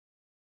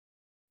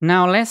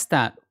Now let's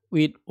start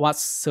with what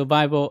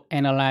survival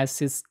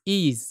analysis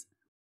is.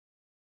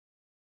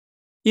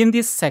 In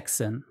this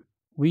section,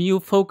 we will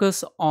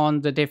focus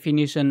on the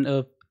definition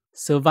of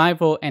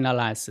survival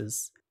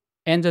analysis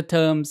and the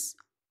terms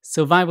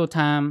survival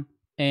time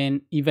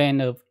and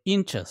event of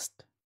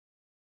interest.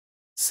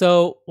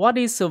 So, what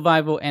is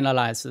survival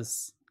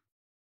analysis?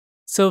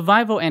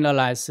 Survival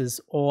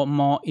analysis, or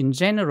more in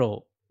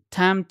general,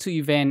 time to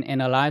event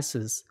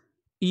analysis,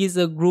 is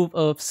a group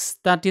of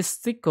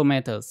statistical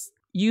methods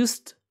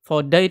used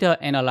for data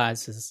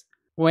analysis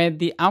where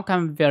the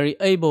outcome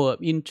variable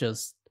of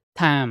interest,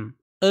 time,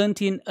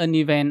 until an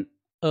event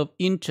of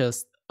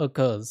interest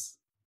occurs.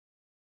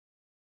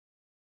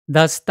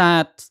 The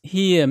start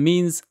here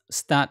means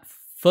start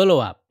follow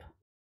up.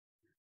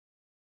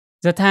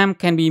 The time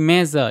can be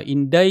measured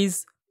in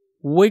days,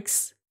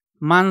 weeks,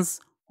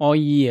 months, or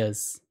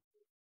years.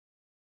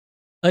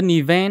 An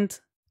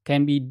event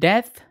can be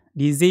death,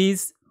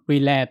 disease,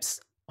 relapse,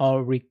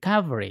 or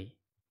recovery.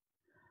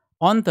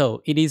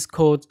 Although it is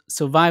called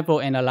survival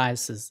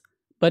analysis,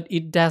 but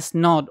it does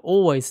not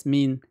always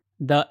mean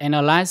the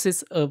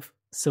analysis of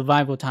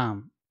survival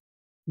time.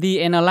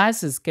 The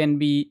analysis can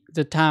be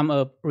the time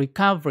of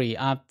recovery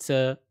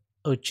after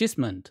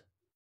achievement,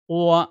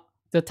 or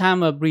the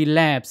time of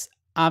relapse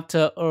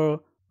after a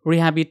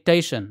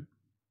rehabilitation.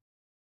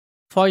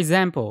 For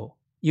example,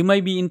 you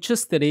may be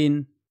interested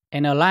in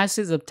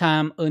analysis of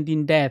time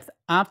until death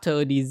after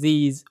a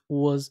disease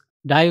was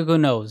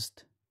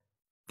diagnosed.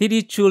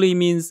 This truly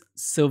means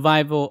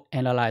survival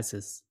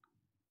analysis.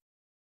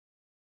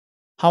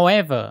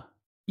 However,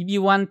 if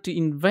you want to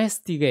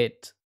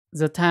investigate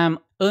the time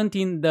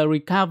until the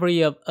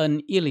recovery of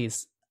an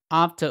illness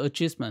after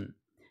achievement,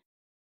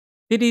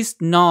 it is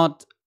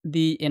not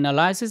the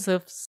analysis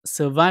of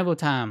survival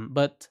time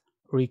but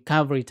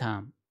recovery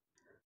time.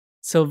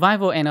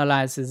 Survival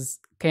analysis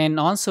can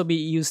also be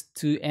used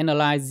to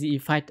analyze the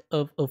effect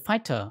of a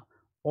factor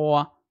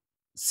or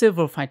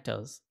several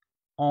factors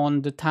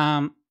on the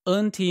time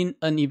until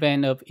an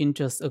event of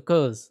interest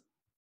occurs.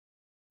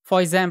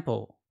 For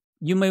example,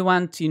 you may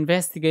want to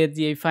investigate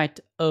the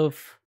effect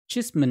of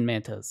treatment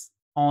methods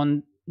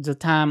on the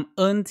time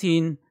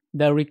until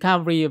the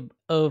recovery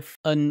of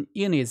an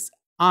illness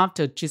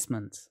after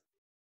treatment.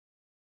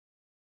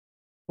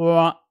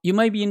 Or you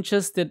may be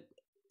interested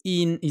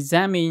in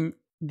examining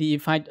the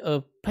effect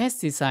of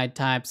pesticide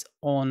types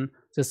on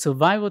the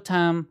survival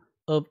time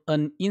of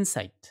an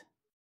insect.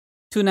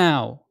 To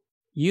now,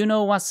 you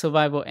know what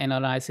survival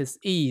analysis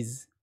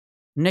is.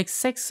 Next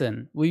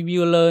section, we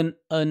will learn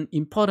an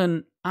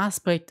important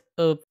aspect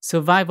of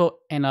survival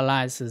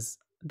analysis,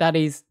 that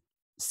is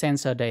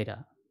sensor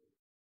data.